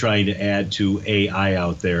if you're trying to add to AI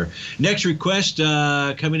out there. Next request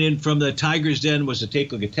coming in from the Tigers Den was to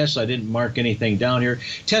take a look at Tesla. I didn't mark anything down here.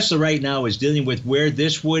 Tesla right now is dealing with where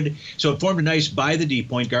this would, so it formed a nice buy the D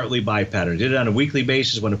point, Gartley buy pattern. It did it on a weekly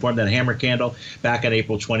basis when it formed that hammer candle back on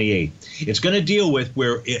April 28th. It's going to deal with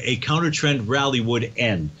where a counter trend rally would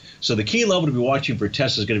end. So the key level to be watching for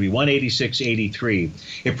Tesla is going to be 186.83.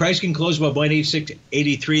 If price can close above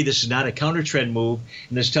 186.83, this is not a counter trend move,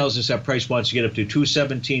 and this tells us that price wants to get up to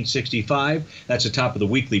 217.65. That's the top of the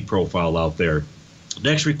weekly profile out there.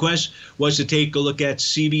 Next request was to take a look at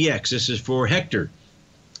CBX. This is for Hector.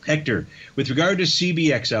 Hector, with regard to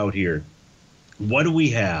CBX out here, what do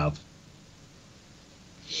we have?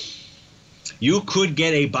 You could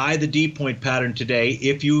get a buy the D point pattern today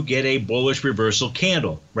if you get a bullish reversal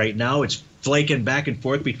candle. Right now, it's flaking back and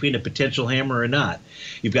forth between a potential hammer or not.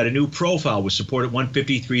 You've got a new profile with support at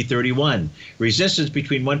 153.31. Resistance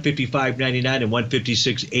between 155.99 and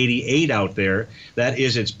 156.88 out there. That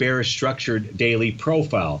is its bearish structured daily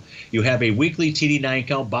profile. You have a weekly TD9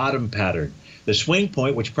 count bottom pattern. The swing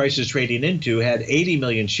point, which price is trading into, had 80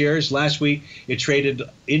 million shares. Last week, it traded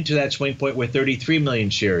into that swing point with 33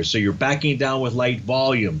 million shares. So you're backing down with light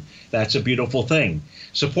volume. That's a beautiful thing.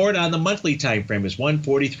 Support on the monthly time frame is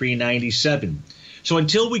 143.97. So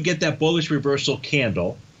until we get that bullish reversal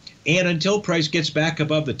candle, and until price gets back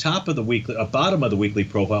above the top of the weekly, bottom of the weekly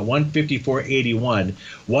profile, 154.81,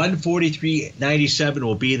 143.97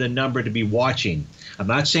 will be the number to be watching. I'm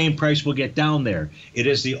not saying price will get down there. It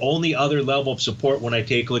is the only other level of support when I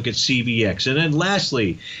take a look at CVX. And then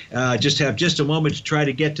lastly, just have just a moment to try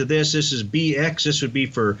to get to this. This is BX. This would be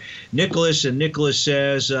for Nicholas. And Nicholas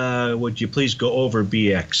says, would you please go over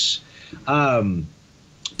BX?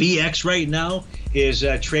 BX right now is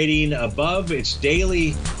trading above its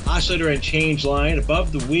daily oscillator and change line,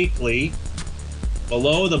 above the weekly,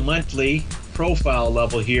 below the monthly profile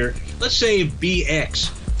level here. Let's say BX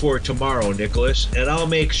for tomorrow, Nicholas, and I'll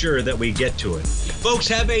make sure that we get to it. Folks,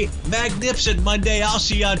 have a magnificent Monday. I'll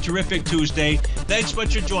see you on Terrific Tuesday. Thanks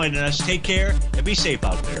much for joining us. Take care and be safe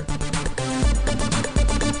out there.